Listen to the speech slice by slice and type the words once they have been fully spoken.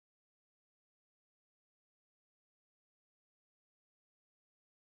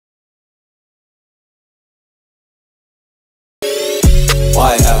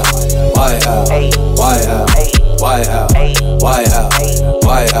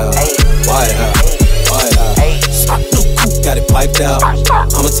House, White House, White House. Got it piped out.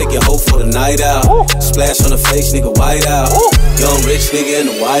 I'ma take your hoe for the night out. Splash on the face, nigga, white out. Young rich nigga in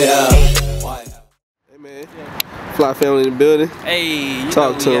the White House. Hey man, Fly family in the building. Hey,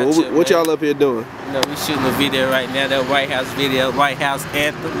 talk to him. What y'all up here doing? You know, we shooting a video right now, that White House video, White House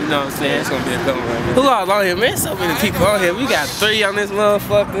anthem, you know what I'm saying? It's gonna be a good one right here. Who all on here, man? So many people on here. We got 3 on this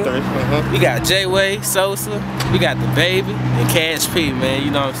motherfucker. 3. We got J-Way, Sosa, we got the baby, and Cash P, man,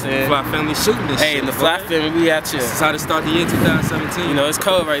 you know what I'm saying? Fly family shooting this shit. Hey, and the Fly family, we out here. This is how to start the year 2017. You know, it's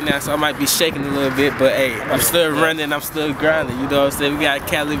cold right now, so I might be shaking a little bit, but hey, I'm still running, I'm still grinding, you know what I'm saying? We got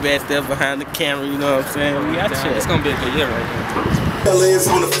Cali back there behind the camera, you know what I'm saying? We out here. It's gonna be a good year right now. LA's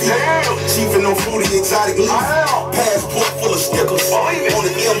on the feet, chiefin' on fruity exotic leaf, passport full of stickers, on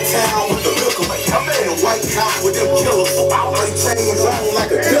the M-town with the liquor, in the White House with them killers, 30 chains on like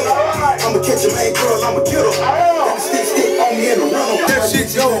a killer, I'ma catch a main girl, I'ma get her, got a stick on me in the rental, that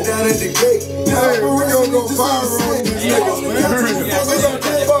shit go down at the gate, hey, we gon' go viral on these niggas, man, I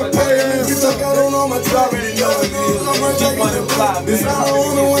got on all my drop, I'm taking the block, this I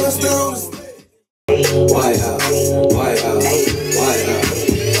don't know when I stay on the stage. White House, White House, White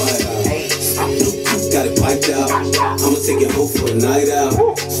House, White House. Got it piped out. I'ma take your hoe for the night out.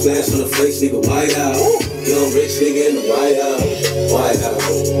 Splash on the face, nigga, white out. Young rich nigga in the White House. White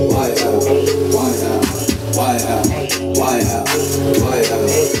House, White House, White House, White House, White House, White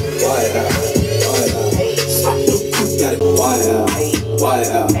House, White House, White House. Got it White House,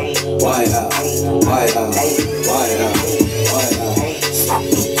 White House, White House, White House, White House, White House.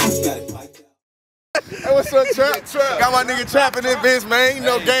 Hey, what's up, Trap? Got my nigga trapping in bitch, man. You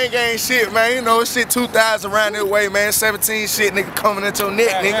know, gang shit, man. You know, shit 2000 around this way, man. 17 shit, nigga, coming into your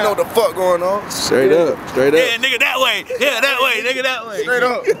neck, nigga. You know what the fuck going on. Straight up, straight up. Yeah, nigga, that way. Yeah, that way, nigga, that way. Straight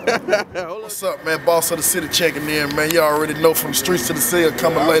up. What's up, man? Boss of the city checking in, man. You already know from the streets to the cell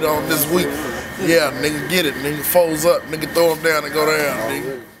coming later on this week. Yeah, nigga, get it. Nigga, foes up. Nigga, throw them down and go down,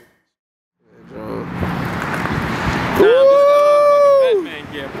 nigga.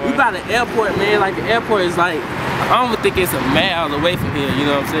 We by the airport, man. Like, the airport is like, I don't even think it's a mile away from here, you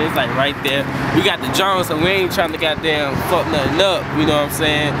know what I'm saying? It's like right there. We got the drones, so we ain't trying to goddamn fuck nothing up, you know what I'm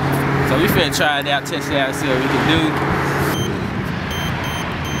saying? So we finna try it out, test it out, see what we can do.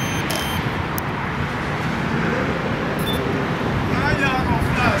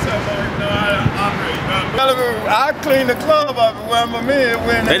 I clean the club up and wear my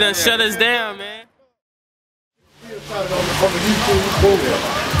men. They done shut us down, man. On YouTube,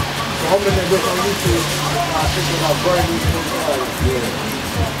 I'm in there on YouTube. I think about brand new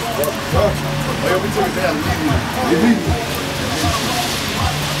We took it down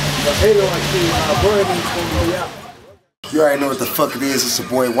You already know what the fuck it is. It's your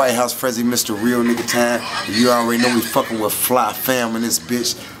boy White House Frizzy, Mr. Real Nigga Time. You already know we fucking with Fly Fam in this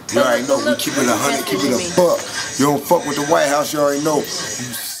bitch. You already know we keep it 100, keep it a buck. You don't fuck with the White House, you already know.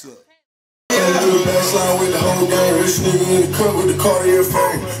 Do the baseline with the whole gang, rich nigga in the cut with the Cartier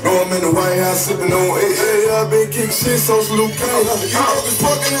phone. Know I'm in the White House sipping on AA. I been kicking shit, so salute Kane. You broke as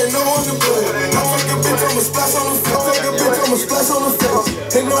fucking, ain't no one to blame. I take a bitch, I'ma splash on the face. Take a bitch, I'ma splash on the face.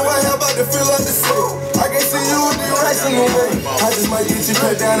 Ain't no White House about to feel like the same. I can see you with the racks in the way. I just might get you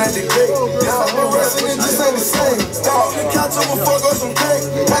cut down at the gate. Yeah, I've been wrestling, it just ain't the same. Start on the couch, I'ma fuck on some cake.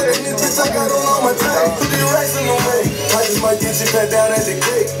 Right in this bitch, I got on all my tape. Put the racks in the way. I just might get you cut down at the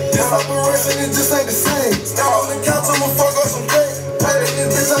gate. Yeah, I've been wrestling, it just ain't the same. Start on the couch, I'ma fuck on some cake. Right in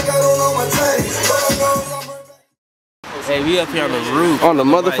this bitch, I got on all my tape. Hey, we up here on the roof. On the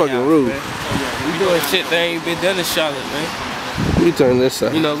motherfucking roof. We doing shit that ain't been done in Charlotte, man. We turn this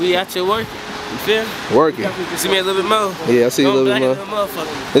up. You know, we out here working. You feel me? Working. You see me a little bit more? Yeah, I see a little bit more.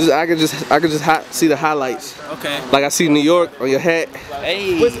 This is, I can just see the highlights. Okay. Like I see New York on your hat.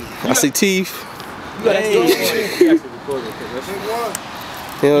 Hey. I see teeth. Hey.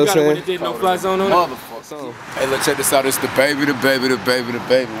 You know what I'm saying? No fly zone on it. Hey, look, check this out. It's the baby, the baby, the baby, the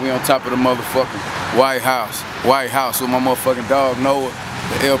baby. We on top of the motherfucking White House. White House with my motherfucking dog Noah,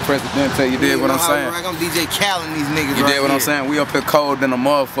 the El Presidente. You dig what I'm saying? I'm DJ Khaled these niggas. You dig what I'm saying? We up here cold than a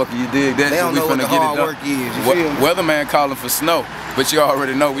motherfucker. You dig that? They don't know what the hard work is. Weatherman calling for snow, but you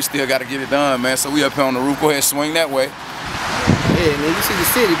already know we still got to get it done, man. So we up here on the roof. Go ahead, swing that way. Yeah, man, you see the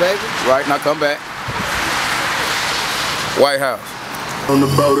city, baby. Right, now come back. White House. On the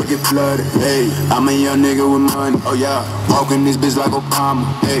boat to get flooded, hey, I'm a young nigga with money, oh yeah, walking this bitch like Obama,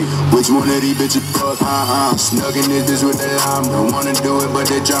 hey, which one of these bitches fuck, snug in this bitch with the llama, don't wanna do it, but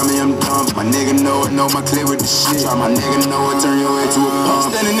they try me, I'm dumb, my nigga know it, know my clear with the shit, try my nigga know it, turn your head to a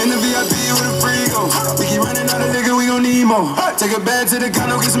pump, standing in the VIP with a freak, we keep running out of nigga, we gon' need more. Take a bag to the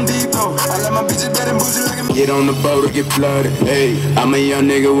condo, get some deep though. I let my bitches bad and bougie like a. Get on the boat or get flooded. Hey, I'm a young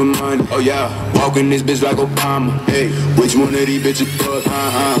nigga with money. Oh yeah, walking this bitch like Obama. Hey, which one of these bitches fuck?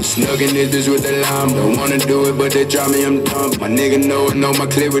 Snug in this bitch with the llama. Don't wanna do it, but they try me, I'm dumb. My nigga know it, know my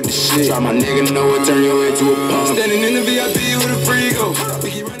clear with the shit. Try my nigga know it, turn your head to a pump. Standing in the VIP with a free go.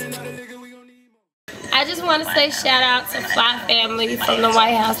 I just want to say shout out to Fly Family from the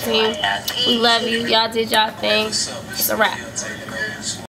White House team. We love you. Y'all did y'all thing. It's a wrap.